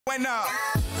When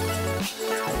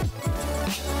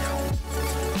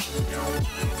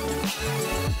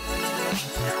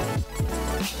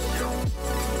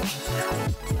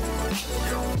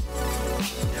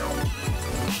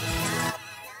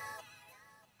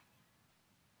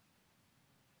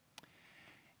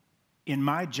in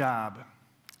my job,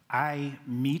 I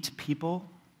meet people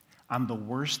on the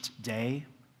worst day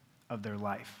of their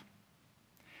life.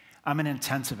 I'm an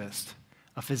intensivist,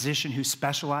 a physician who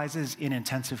specializes in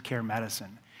intensive care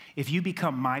medicine. If you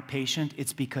become my patient,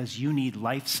 it's because you need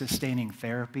life-sustaining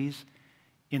therapies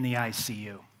in the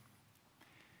ICU.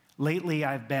 Lately,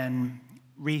 I've been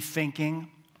rethinking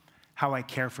how I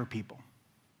care for people.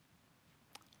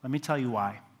 Let me tell you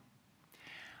why.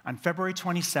 On February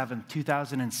 27,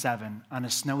 2007, on a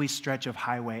snowy stretch of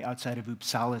highway outside of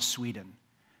Uppsala, Sweden,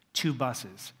 two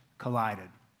buses collided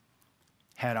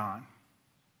head-on.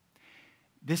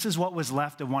 This is what was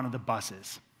left of one of the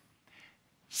buses.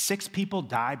 6 people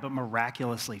died, but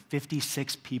miraculously,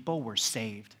 56 people were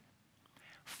saved.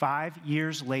 5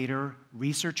 years later,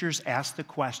 researchers asked the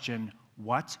question,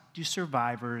 what do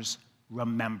survivors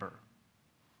remember?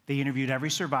 They interviewed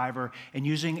every survivor, and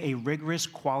using a rigorous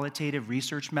qualitative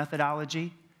research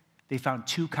methodology, they found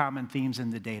 2 common themes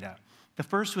in the data. The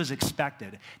first was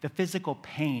expected, the physical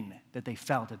pain that they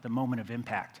felt at the moment of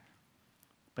impact.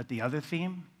 But the other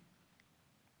theme?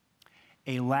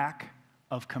 A lack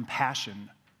of compassion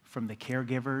from the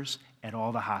caregivers at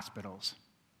all the hospitals.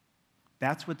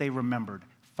 That's what they remembered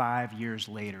 5 years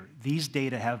later. These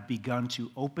data have begun to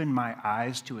open my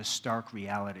eyes to a stark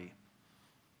reality.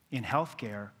 In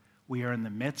healthcare, we are in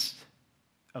the midst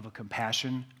of a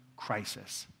compassion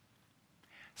crisis.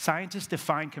 Scientists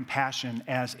define compassion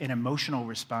as an emotional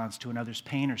response to another's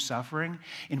pain or suffering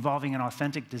involving an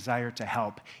authentic desire to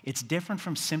help. It's different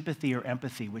from sympathy or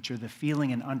empathy, which are the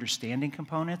feeling and understanding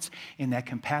components, in that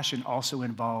compassion also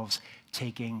involves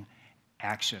taking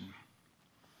action.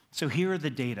 So here are the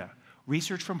data.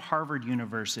 Research from Harvard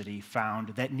University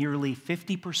found that nearly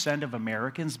 50% of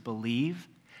Americans believe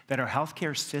that our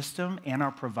healthcare system and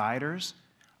our providers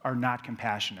are not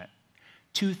compassionate.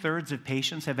 2/3 of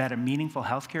patients have had a meaningful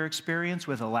healthcare experience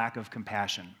with a lack of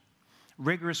compassion.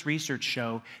 Rigorous research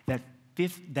show that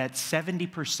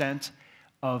 70%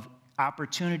 of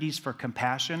opportunities for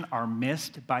compassion are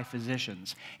missed by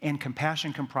physicians, and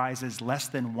compassion comprises less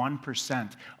than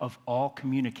 1% of all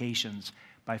communications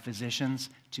by physicians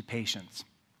to patients.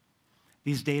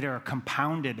 These data are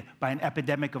compounded by an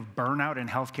epidemic of burnout in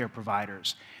healthcare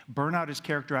providers. Burnout is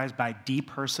characterized by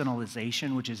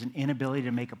depersonalization, which is an inability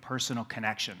to make a personal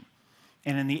connection.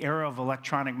 And in the era of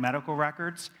electronic medical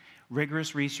records,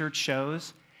 rigorous research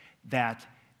shows that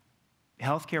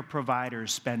healthcare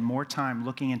providers spend more time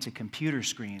looking into computer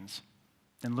screens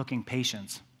than looking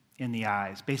patients in the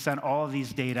eyes. Based on all of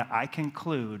these data, I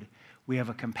conclude we have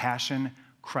a compassion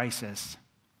crisis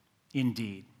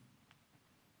indeed.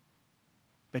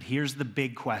 But here's the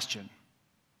big question.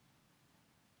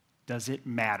 Does it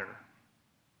matter?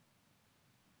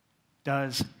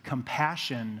 Does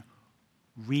compassion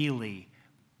really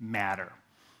matter?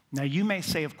 Now, you may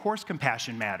say, of course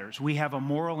compassion matters. We have a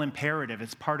moral imperative.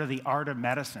 It's part of the art of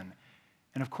medicine.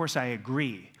 And of course, I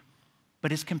agree.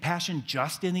 But is compassion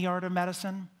just in the art of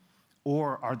medicine?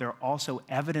 Or are there also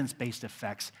evidence-based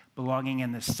effects belonging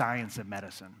in the science of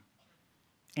medicine?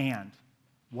 And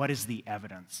what is the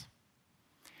evidence?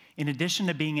 In addition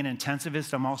to being an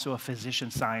intensivist, I'm also a physician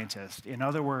scientist. In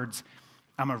other words,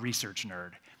 I'm a research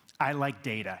nerd. I like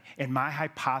data, and my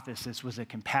hypothesis was that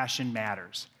compassion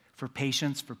matters for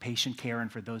patients, for patient care,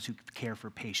 and for those who care for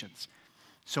patients.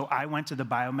 So I went to the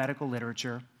biomedical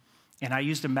literature, and I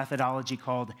used a methodology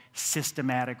called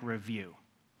systematic review.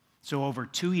 So over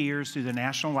 2 years through the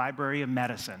National Library of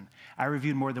Medicine, I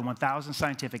reviewed more than 1,000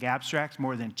 scientific abstracts,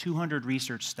 more than 200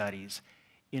 research studies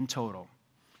in total.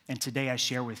 And today I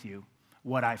share with you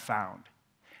what I found.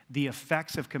 The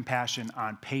effects of compassion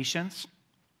on patients,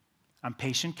 on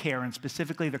patient care, and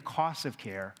specifically the costs of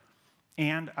care,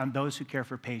 and on those who care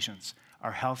for patients,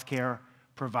 our healthcare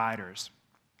providers.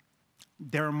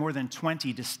 There are more than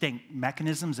 20 distinct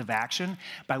mechanisms of action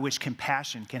by which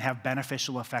compassion can have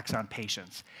beneficial effects on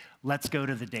patients. Let's go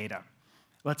to the data.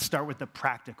 Let's start with the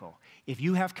practical. If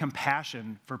you have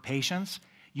compassion for patients,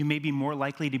 you may be more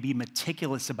likely to be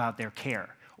meticulous about their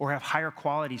care, or have higher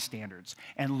quality standards,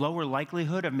 and lower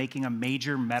likelihood of making a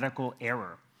major medical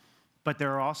error. But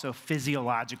there are also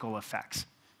physiological effects.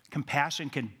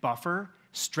 Compassion can buffer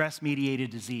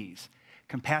stress-mediated disease.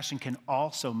 Compassion can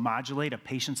also modulate a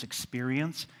patient's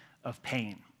experience of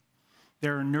pain.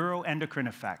 There are neuroendocrine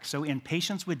effects. So in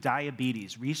patients with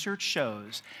diabetes, research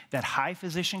shows that high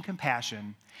physician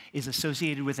compassion is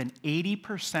associated with an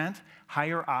 80%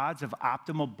 higher odds of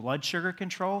optimal blood sugar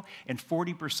control and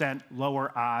 40%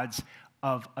 lower odds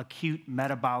of acute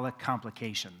metabolic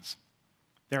complications.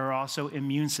 There are also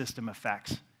immune system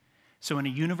effects. So in a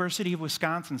University of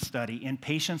Wisconsin study in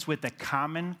patients with a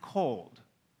common cold,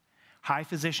 high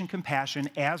physician compassion,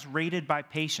 as rated by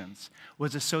patients,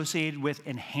 was associated with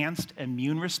enhanced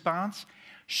immune response,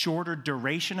 shorter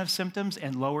duration of symptoms,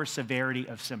 and lower severity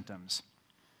of symptoms.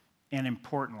 And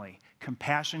importantly,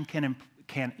 compassion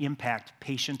can impact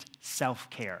patient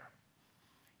self-care.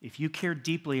 If you care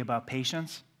deeply about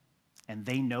patients, and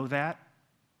they know that,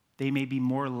 they may be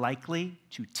more likely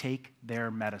to take their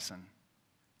medicine.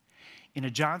 In a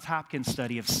Johns Hopkins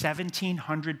study of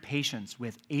 1,700 patients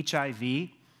with HIV,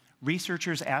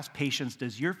 researchers asked patients,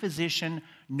 does your physician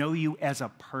know you as a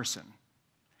person?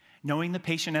 Knowing the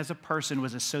patient as a person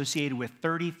was associated with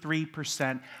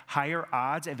 33% higher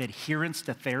odds of adherence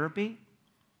to therapy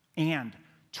and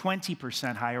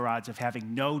 20% higher odds of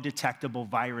having no detectable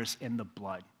virus in the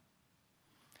blood.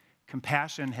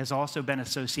 Compassion has also been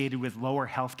associated with lower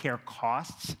healthcare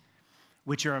costs,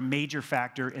 which are a major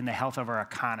factor in the health of our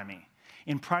economy.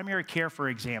 In primary care, for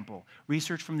example,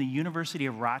 research from the University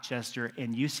of Rochester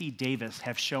and UC Davis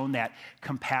have shown that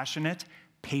compassionate,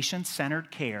 patient-centered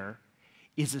care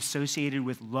is associated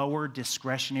with lower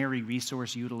discretionary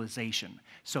resource utilization.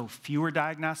 So fewer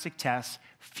diagnostic tests,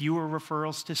 fewer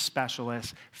referrals to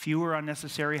specialists, fewer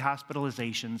unnecessary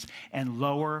hospitalizations, and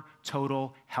lower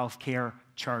total healthcare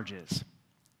charges.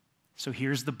 So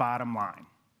here's the bottom line.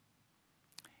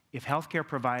 If healthcare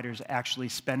providers actually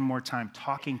spend more time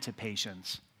talking to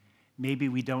patients, maybe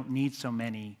we don't need so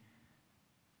many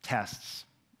tests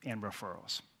and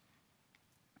referrals.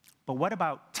 But what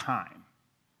about time?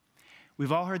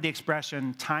 We've all heard the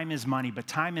expression, time is money, but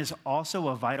time is also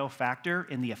a vital factor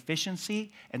in the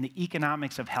efficiency and the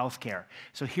economics of healthcare.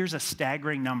 So here's a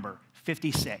staggering number,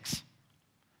 56.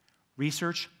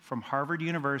 Research from Harvard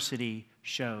University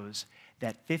shows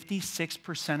that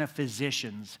 56% of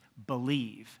physicians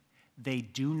believe they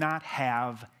do not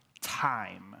have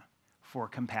time for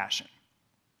compassion.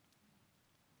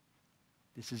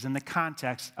 This is in the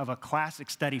context of a classic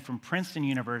study from Princeton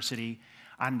University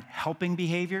on helping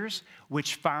behaviors,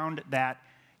 which found that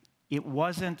it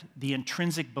wasn't the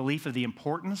intrinsic belief of the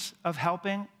importance of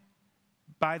helping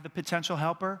by the potential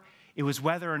helper. It was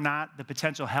whether or not the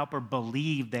potential helper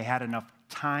believed they had enough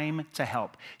time to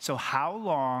help. So how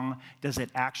long does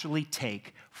it actually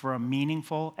take for a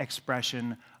meaningful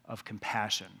expression of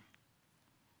compassion?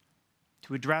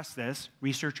 To address this,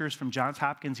 researchers from Johns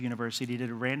Hopkins University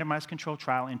did a randomized controlled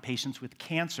trial in patients with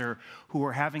cancer who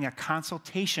were having a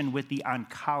consultation with the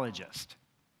oncologist.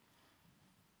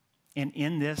 And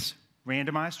in this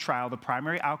randomized trial, the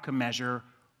primary outcome measure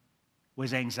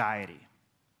was anxiety.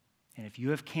 And if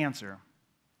you have cancer,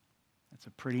 that's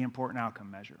a pretty important outcome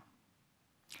measure.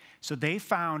 So they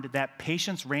found that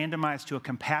patients randomized to a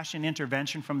compassion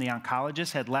intervention from the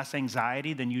oncologist had less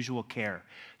anxiety than usual care.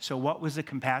 So what was the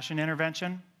compassion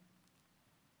intervention?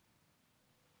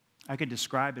 I could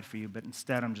describe it for you, but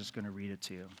instead I'm just going to read it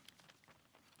to you.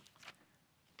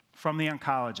 From the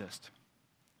oncologist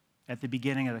at the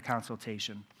beginning of the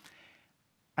consultation.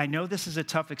 I know this is a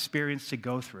tough experience to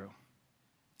go through,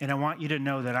 and I want you to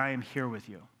know that I am here with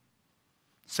you.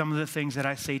 Some of the things that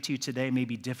I say to you today may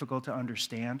be difficult to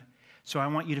understand, so I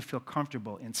want you to feel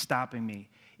comfortable in stopping me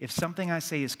if something I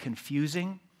say is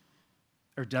confusing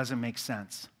or doesn't make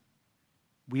sense.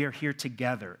 We are here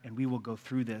together, and we will go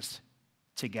through this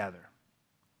together.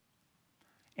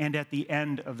 And at the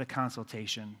end of the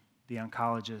consultation, the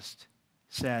oncologist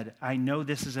said, I know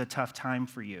this is a tough time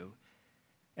for you,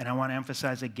 and I want to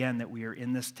emphasize again that we are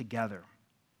in this together.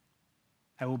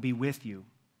 I will be with you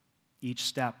each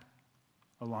step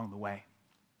along the way.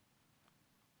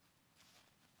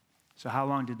 So how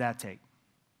long did that take?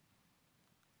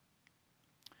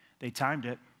 They timed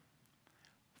it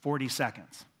 40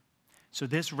 seconds. So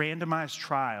this randomized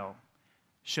trial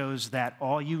shows that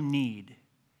all you need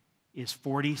is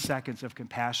 40 seconds of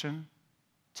compassion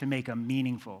to make a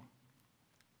meaningful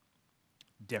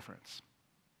difference.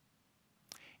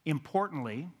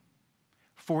 Importantly,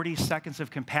 40 seconds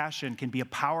of compassion can be a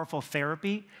powerful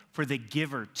therapy for the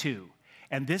giver too.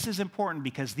 And this is important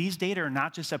because these data are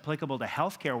not just applicable to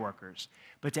healthcare workers,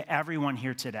 but to everyone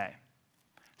here today.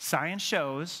 Science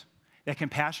shows that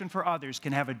compassion for others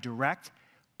can have a direct,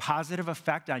 positive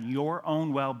effect on your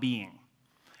own well-being.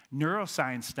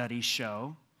 Neuroscience studies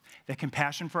show that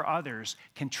compassion for others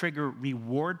can trigger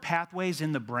reward pathways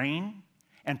in the brain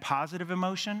and positive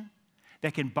emotion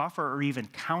that can buffer or even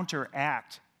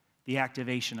counteract the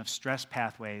activation of stress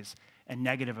pathways and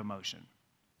negative emotion.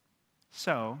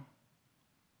 So,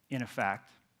 in effect,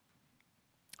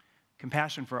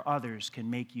 compassion for others can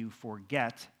make you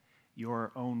forget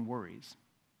your own worries,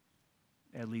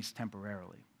 at least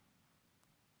temporarily.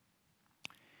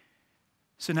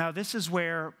 So now this is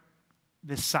where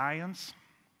the science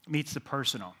meets the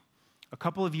personal. A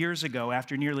couple of years ago,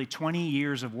 after nearly 20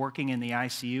 years of working in the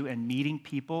ICU and meeting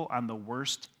people on the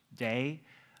worst day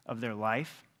of their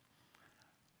life,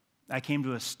 I came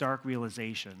to a stark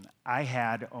realization. I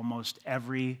had almost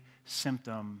every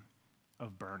symptom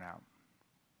of burnout.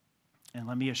 And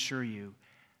let me assure you,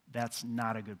 that's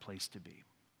not a good place to be.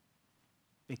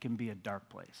 It can be a dark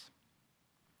place.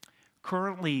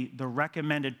 Currently, the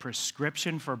recommended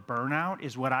prescription for burnout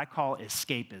is what I call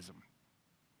escapism.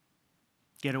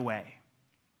 Get away,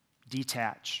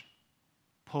 detach,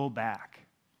 pull back,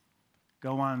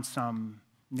 go on some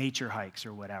nature hikes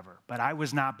or whatever. But I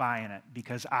was not buying it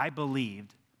because I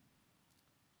believed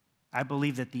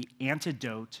that the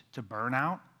antidote to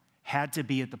burnout had to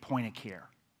be at the point of care,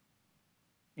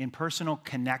 in personal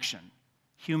connection,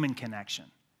 human connection,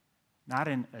 not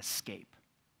an escape.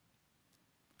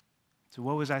 So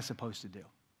what was I supposed to do?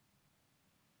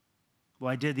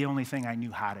 Well, I did the only thing I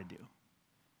knew how to do.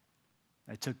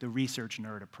 I took the research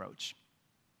nerd approach.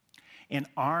 And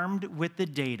armed with the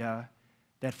data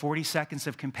that 40 seconds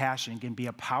of compassion can be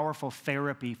a powerful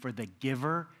therapy for the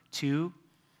giver too,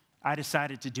 I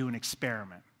decided to do an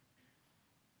experiment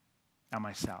on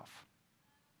myself.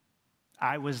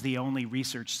 I was the only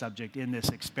research subject in this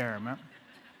experiment.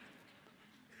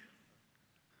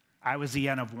 I was the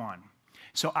N of one.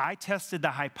 So I tested the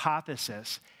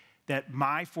hypothesis that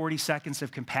my 40 seconds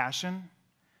of compassion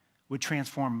would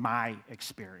transform my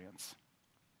experience.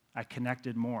 I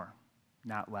connected more,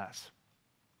 not less.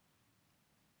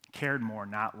 Cared more,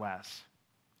 not less.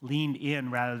 Leaned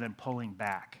in rather than pulling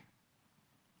back.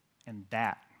 And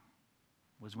that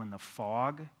was when the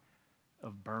fog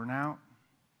of burnout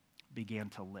began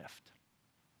to lift.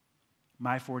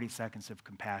 My 40 seconds of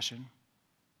compassion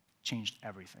changed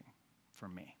everything for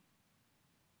me.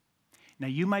 Now,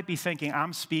 you might be thinking,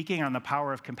 I'm speaking on the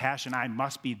power of compassion. I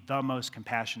must be the most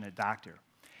compassionate doctor.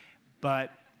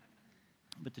 But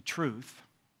the truth,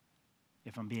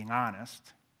 if I'm being honest,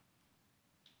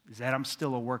 is that I'm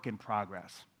still a work in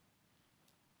progress.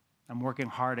 I'm working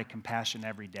hard at compassion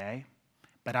every day,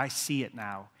 but I see it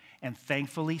now. And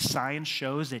thankfully, science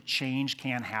shows that change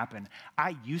can happen.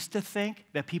 I used to think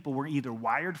that people were either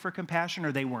wired for compassion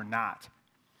or they were not.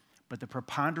 But the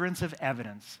preponderance of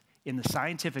evidence in the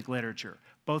scientific literature,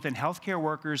 both in healthcare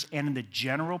workers and in the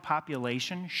general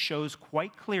population, shows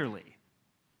quite clearly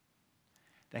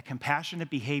that compassionate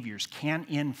behaviors can,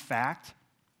 in fact,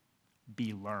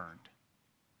 be learned.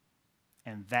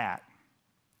 And that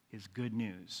is good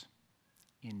news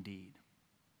indeed.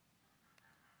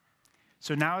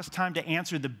 So now it's time to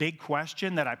answer the big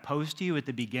question that I posed to you at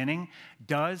the beginning.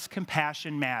 Does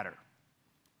compassion matter?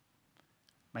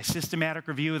 My systematic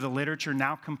review of the literature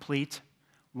now complete.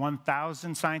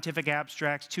 1,000 scientific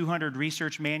abstracts, 200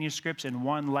 research manuscripts, and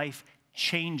one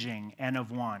life-changing N of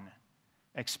one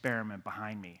experiment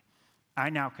behind me. I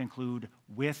now conclude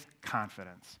with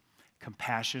confidence.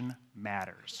 Compassion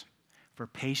matters. For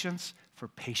patients, for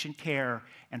patient care,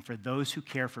 and for those who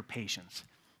care for patients.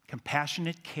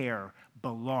 Compassionate care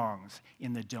belongs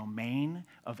in the domain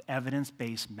of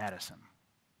evidence-based medicine.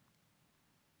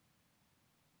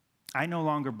 I no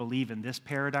longer believe in this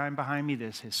paradigm behind me,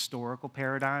 this historical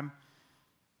paradigm.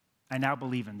 I now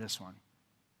believe in this one.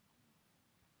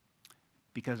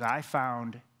 Because I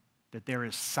found that there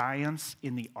is science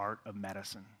in the art of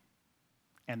medicine,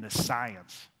 and the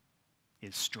science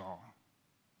is strong.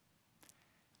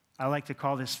 I like to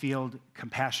call this field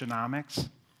compassionomics.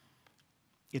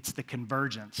 It's the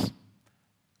convergence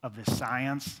of the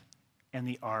science and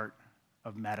the art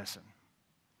of medicine.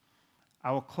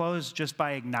 I will close just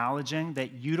by acknowledging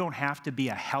that you don't have to be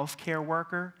a healthcare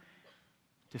worker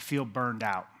to feel burned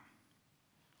out.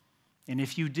 And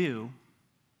if you do,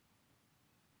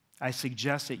 I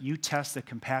suggest that you test the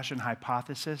compassion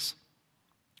hypothesis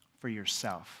for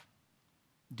yourself.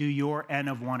 Do your N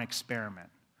of one experiment.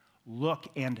 Look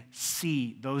and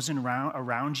see those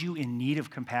around you in need of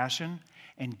compassion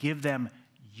and give them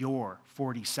your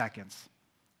 40 seconds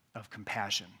of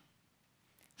compassion.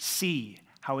 See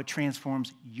how it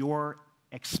transforms your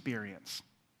experience.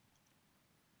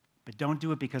 But don't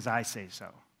do it because I say so.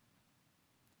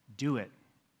 Do it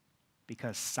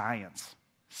because science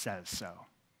says so.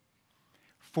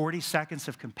 40 seconds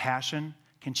of compassion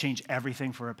can change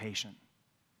everything for a patient.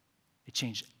 It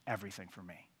changed everything for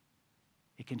me.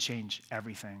 it can change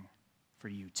everything for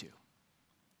you too.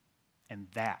 And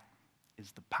that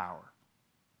is the power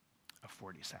of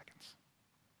 40 seconds.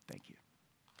 Thank you.